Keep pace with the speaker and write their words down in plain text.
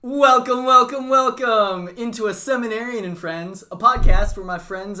Welcome, welcome, welcome into A Seminarian and Friends, a podcast where my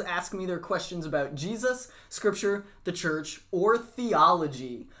friends ask me their questions about Jesus, Scripture, the Church, or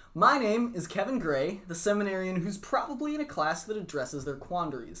theology. My name is Kevin Gray, the seminarian who's probably in a class that addresses their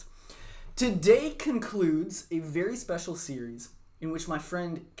quandaries. Today concludes a very special series in which my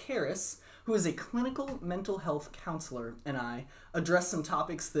friend Charis, who is a clinical mental health counselor, and I address some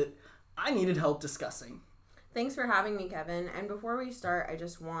topics that I needed help discussing. Thanks for having me, Kevin. And before we start, I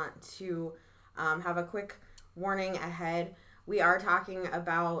just want to have a quick warning ahead. We are talking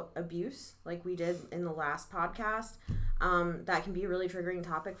about abuse, like we did in the last podcast. That can be a really triggering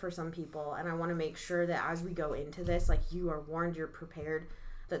topic for some people. And I want to make sure that as we go into this, like you are warned, you're prepared,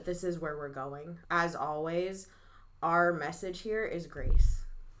 that this is where we're going. As always, our message here is grace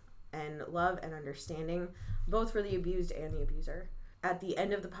and love and understanding, both for the abused and the abuser. At the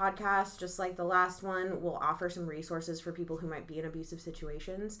end of the podcast, just like the last one, we'll offer some resources for people who might be in abusive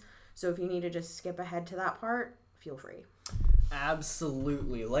situations. So if you need to just skip ahead to that part, feel free.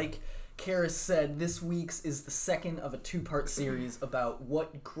 Absolutely. Like Charis said, this week's is the second of a two-part series about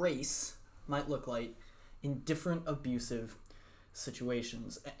what grace might look like in different abusive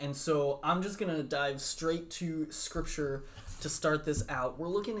situations. And so I'm just going to dive straight to Scripture to start this out. We're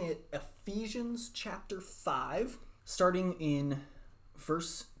looking at Ephesians chapter 5, starting in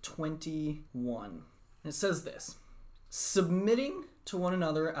verse 21. And it says this: submitting to one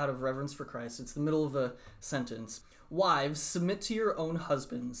another out of reverence for Christ. It's the middle of a sentence. Wives, submit to your own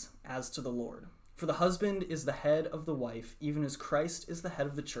husbands as to the Lord. For the husband is the head of the wife, even as Christ is the head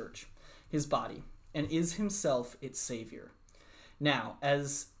of the church, his body, and is himself its Savior. Now,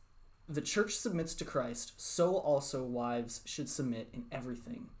 as the church submits to Christ, so also wives should submit in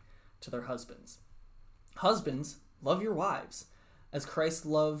everything to their husbands. Husbands, love your wives, as Christ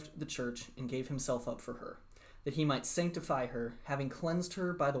loved the church and gave himself up for her, that he might sanctify her, having cleansed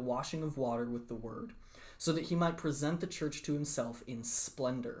her by the washing of water with the word, so that he might present the church to himself in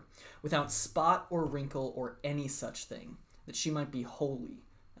splendor, without spot or wrinkle or any such thing, that she might be holy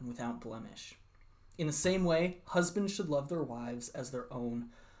and without blemish. In the same way, husbands should love their wives as their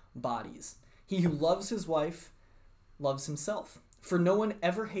own bodies. He who loves his wife loves himself. For no one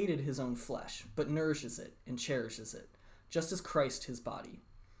ever hated his own flesh, but nourishes it and cherishes it, just as Christ his body.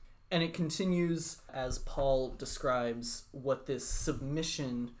 And it continues as Paul describes what this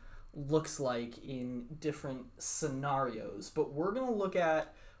submission looks like in different scenarios. But we're going to look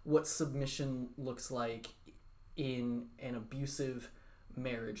at what submission looks like in an abusive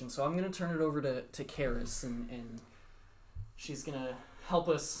marriage. And so I'm going to turn it over to Charis, and she's going to help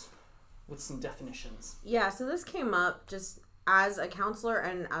us with some definitions. Yeah, so this came up just as a counselor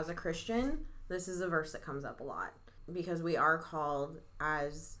and as a Christian. This is a verse that comes up a lot, because we are called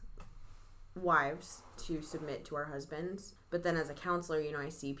as wives to submit to our husbands. But then as a counselor, I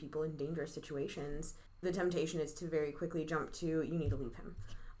see people in dangerous situations. The temptation is to very quickly jump to, you need to leave him.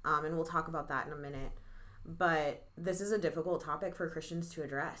 And we'll talk about that in a minute. But this is a difficult topic for Christians to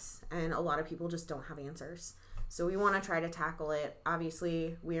address, and a lot of people just don't have answers. So we want to try to tackle it.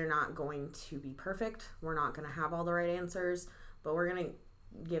 Obviously, we are not going to be perfect. We're not going to have all the right answers, but we're going to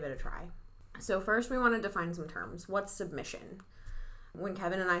give it a try. So first, we want to define some terms. What's submission? When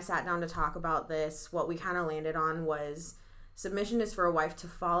Kevin and I sat down to talk about this, what we kind of landed on was submission is for a wife to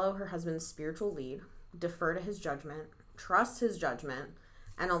follow her husband's spiritual lead, defer to his judgment, trust his judgment,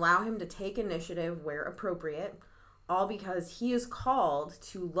 and allow him to take initiative where appropriate, all because he is called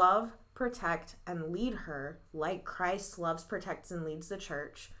to love, protect, and lead her like Christ loves, protects, and leads the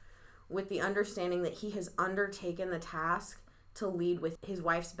church, with the understanding that he has undertaken the task to lead with his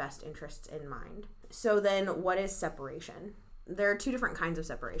wife's best interests in mind. So then, what is separation? There are two different kinds of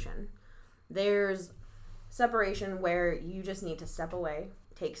separation. There's separation where you just need to step away,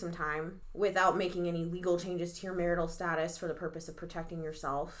 take some time without making any legal changes to your marital status for the purpose of protecting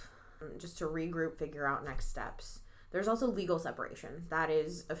yourself, just to regroup, figure out next steps. There's also legal separation. That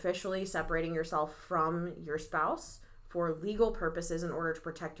is officially separating yourself from your spouse for legal purposes in order to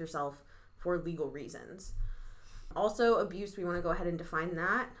protect yourself for legal reasons. Also, abuse, we want to go ahead and define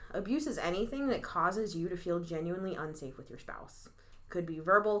that. Abuse is anything that causes you to feel genuinely unsafe with your spouse. Could be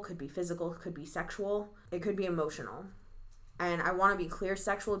verbal, could be physical, could be sexual, it could be emotional. And I want to be clear,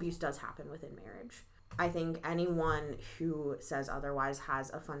 sexual abuse does happen within marriage. I think anyone who says otherwise has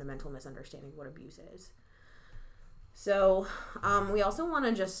a fundamental misunderstanding of what abuse is. So we also want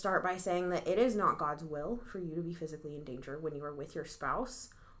to just start by saying that it is not God's will for you to be physically in danger when you are with your spouse,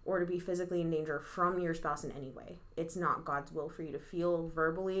 or to be physically in danger from your spouse in any way. It's not God's will for you to feel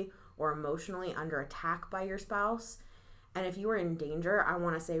verbally or emotionally under attack by your spouse. And if you are in danger, I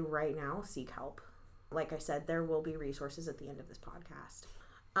want to say right now, seek help. Like I said, there will be resources at the end of this podcast.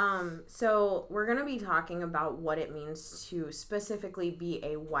 So we're going to be talking about what it means to specifically be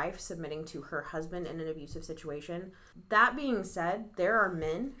a wife submitting to her husband in an abusive situation. That being said, there are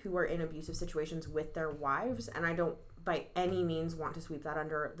men who are in abusive situations with their wives, and I don't by any means want to sweep that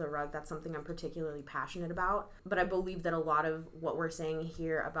under the rug. That's something I'm particularly passionate about. But I believe that a lot of what we're saying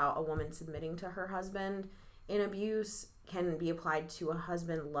here about a woman submitting to her husband in abuse can be applied to a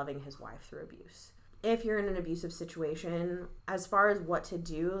husband loving his wife through abuse. If you're in an abusive situation, as far as what to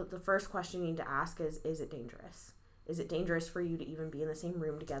do, the first question you need to ask is it dangerous? Is it dangerous for you to even be in the same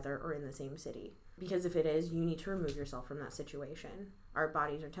room together or in the same city? Because if it is, you need to remove yourself from that situation. Our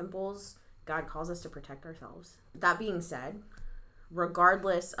bodies are temples. God calls us to protect ourselves. That being said,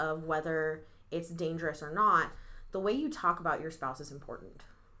 regardless of whether it's dangerous or not, the way you talk about your spouse is important.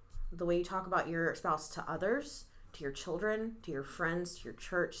 The way you talk about your spouse to others, to your children, to your friends, to your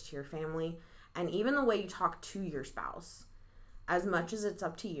church, to your family, and even the way you talk to your spouse, as much as it's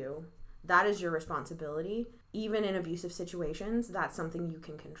up to you, that is your responsibility. Even in abusive situations, that's something you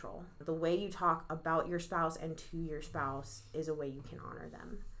can control. The way you talk about your spouse and to your spouse is a way you can honor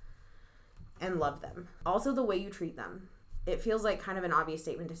them and love them. Also, the way you treat them. It feels like kind of an obvious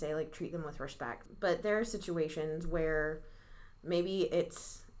statement to say, like, treat them with respect. But there are situations where maybe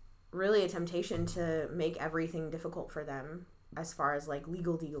it's really a temptation to make everything difficult for them as far as, like,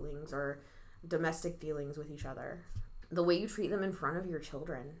 legal dealings or domestic dealings with each other. The way you treat them in front of your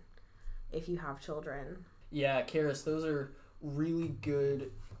children, if you have children. Yeah, Charis, those are really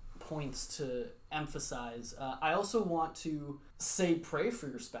good points to emphasize. I also want to say pray for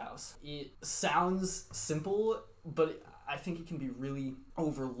your spouse. It sounds simple, but I think it can be really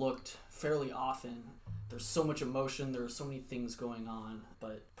overlooked fairly often. There's so much emotion, there are so many things going on,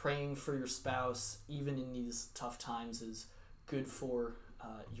 but praying for your spouse, even in these tough times, is good for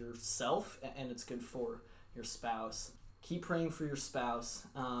yourself, and it's good for your spouse. Keep praying for your spouse,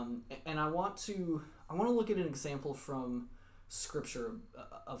 and I want to look at an example from Scripture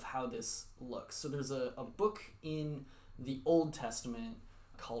of how this looks. So there's a book in the Old Testament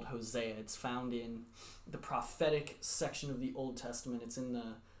called Hosea. It's found in the prophetic section of the Old Testament. It's in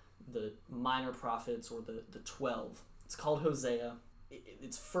the minor prophets, or the 12. It's called Hosea.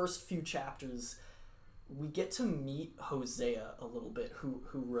 Its first few chapters, we get to meet Hosea a little bit, who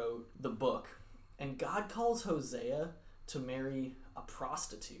wrote the book. And God calls Hosea to marry a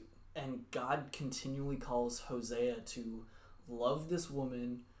prostitute. And God continually calls Hosea to love this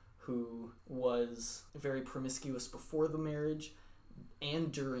woman who was very promiscuous before the marriage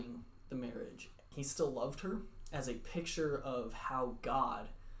and during the marriage. He still loved her as a picture of how God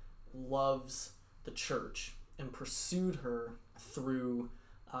loves the church and pursued her through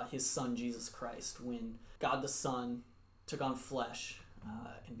his son Jesus Christ, when God the Son took on flesh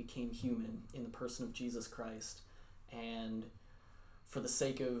and became human in the person of Jesus Christ, and for the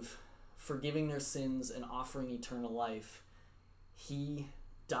sake of forgiving their sins and offering eternal life, he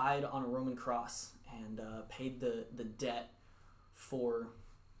died on a Roman cross and paid the debt for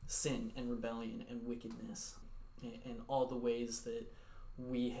sin and rebellion and wickedness, and all the ways that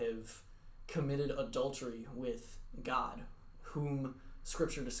we have committed adultery with God, whom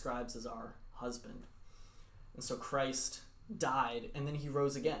Scripture describes as our husband. And so Christ died, and then he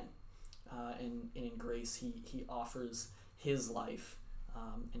rose again. And in grace, he offers his life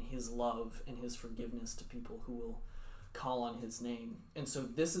and his love and his forgiveness to people who will call on his name. And so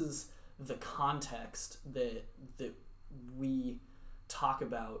this is the context that we talk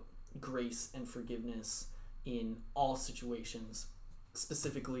about grace and forgiveness in all situations,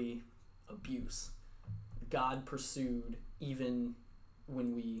 specifically abuse. God pursued even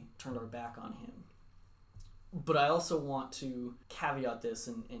when we turned our back on him. But I also want to caveat this,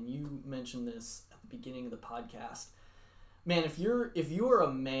 and you mentioned this at the beginning of the podcast. Man, if you are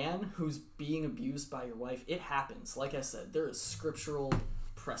a man who's being abused by your wife, it happens. Like I said, there is scriptural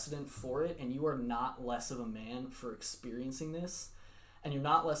precedent for it, and you are not less of a man for experiencing this, and you're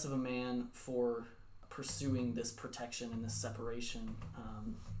not less of a man for pursuing this protection and this separation.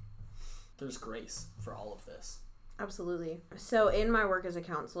 There's grace for all of this. Absolutely. So in my work as a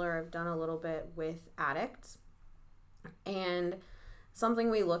counselor, I've done a little bit with addicts, and something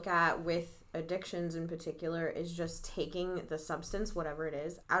we look at with addictions in particular is just taking the substance, whatever it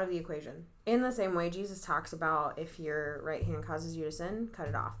is, out of the equation. In the same way, Jesus talks about if your right hand causes you to sin, cut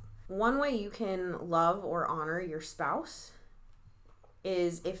it off. One way you can love or honor your spouse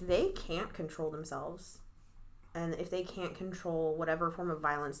is if they can't control themselves, and if they can't control whatever form of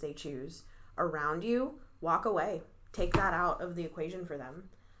violence they choose around you, walk away. Take that out of the equation for them.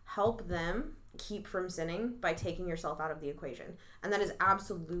 Help them keep from sinning by taking yourself out of the equation. And that is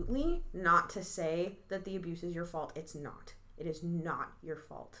absolutely not to say that the abuse is your fault. It's not. It is not your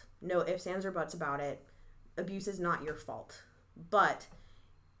fault. No ifs, ands, or buts about it. Abuse is not your fault. But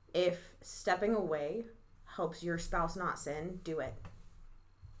if stepping away helps your spouse not sin, do it.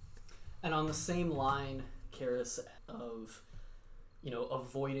 And on the same line, Charis, of,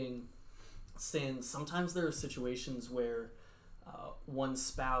 avoiding sin, sometimes there are situations where one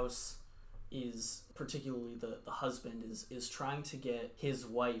spouse is, particularly the husband, is trying to get his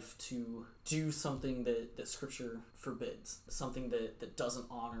wife to do something that Scripture forbids, something that doesn't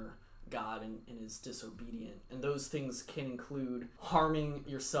honor God and is disobedient. And those things can include harming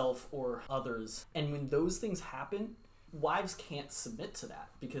yourself or others. And when those things happen, wives can't submit to that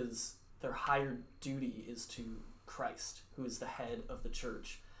because their higher duty is to Christ, who is the head of the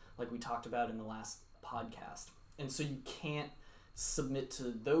church, like we talked about in the last podcast. And so you can't submit to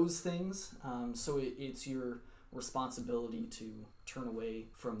those things. So it's your responsibility to turn away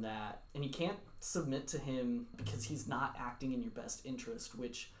from that. And you can't submit to him because he's not acting in your best interest,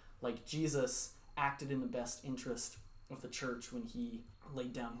 which, like Jesus acted in the best interest of the church when he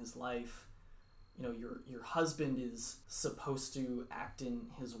laid down his life. Your husband is supposed to act in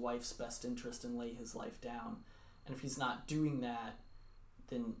his wife's best interest and lay his life down. And if he's not doing that,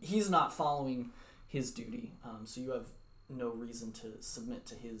 then he's not following his duty. So you have no reason to submit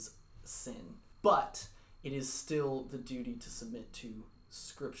to his sin. But it is still the duty to submit to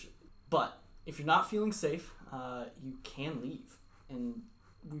Scripture. But if you're not feeling safe, you can leave. And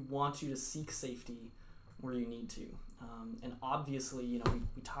we want you to seek safety where you need to. And obviously,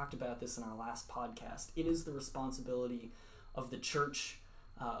 we talked about this in our last podcast. It is the responsibility of the church,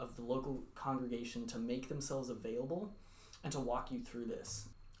 of the local congregation, to make themselves available and to walk you through this.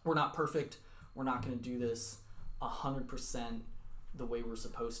 We're not perfect. We're not going to do this 100% the way we're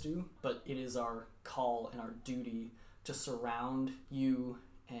supposed to, but it is our call and our duty to surround you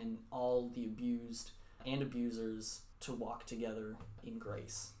and all the abused and abusers to walk together in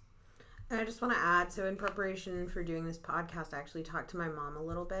grace. And I just want to add, so in preparation for doing this podcast, I actually talked to my mom a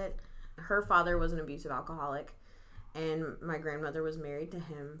little bit. Her father was an abusive alcoholic, and my grandmother was married to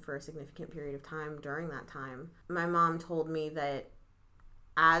him for a significant period of time during that time. My mom told me that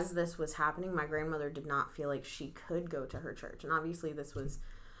as this was happening, my grandmother did not feel like she could go to her church. And obviously this was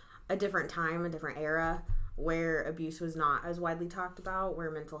a different time, a different era, where abuse was not as widely talked about,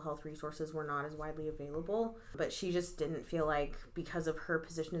 where mental health resources were not as widely available. But she just didn't feel like, because of her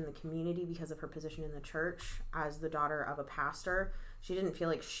position in the community, because of her position in the church as the daughter of a pastor, she didn't feel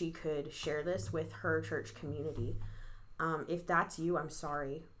like she could share this with her church community. If that's you, I'm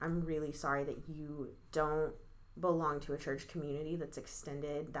sorry. I'm really sorry that you don't belong to a church community that's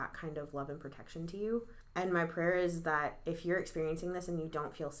extended that kind of love and protection to you. And my prayer is that if you're experiencing this and you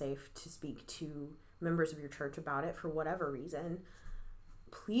don't feel safe to speak to members of your church about it for whatever reason,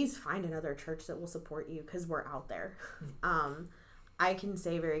 please find another church that will support you, because we're out there. I can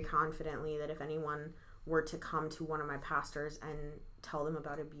say very confidently that if anyone were to come to one of my pastors and tell them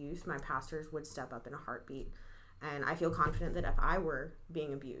about abuse, my pastors would step up in a heartbeat. And I feel confident that if I were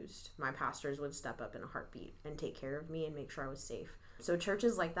being abused, my pastors would step up in a heartbeat and take care of me and make sure I was safe. So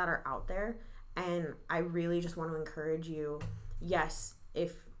churches like that are out there. And I really just want to encourage you. Yes,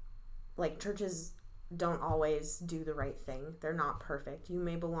 if churches don't always do the right thing. They're not perfect. You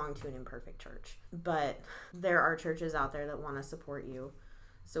may belong to an imperfect church, but there are churches out there that want to support you.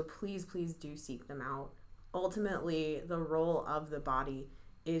 So please, please do seek them out. Ultimately, the role of the body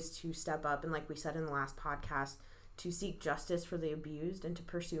is to step up, and like we said in the last podcast, to seek justice for the abused and to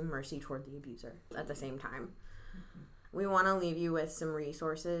pursue mercy toward the abuser at the same time. Mm-hmm. We want to leave you with some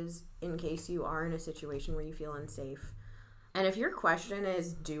resources in case you are in a situation where you feel unsafe. And if your question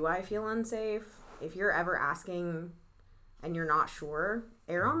is, do I feel unsafe? If you're ever asking and you're not sure,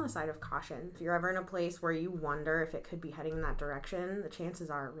 err on the side of caution. If you're ever in a place where you wonder if it could be heading in that direction, the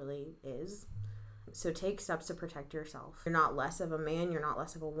chances are it really is. So take steps to protect yourself. You're not less of a man, you're not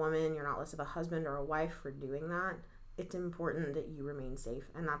less of a woman, you're not less of a husband or a wife for doing that. It's important that you remain safe,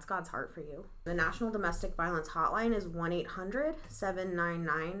 and that's God's heart for you. The National Domestic Violence Hotline is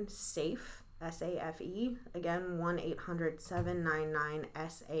 1-800-799-SAFE, S-A-F-E. Again,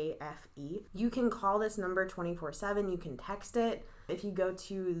 1-800-799-SAFE. You can call this number 24/7. You can text it. If you go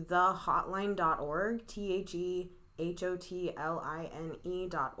to thehotline.org,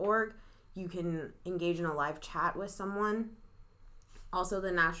 THEHOTLINE.org, you can engage in a live chat with someone. Also,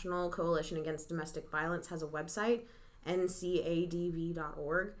 the National Coalition Against Domestic Violence has a website,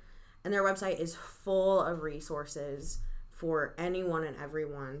 ncadv.org, and their website is full of resources for anyone and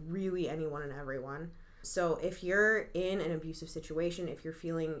everyone, really anyone and everyone. So if you're in an abusive situation, if you're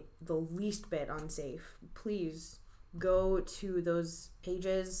feeling the least bit unsafe, please go to those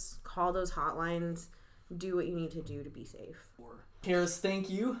pages, call those hotlines, do what you need to do to be safe. Charis, thank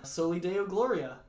you. Soli Deo Gloria.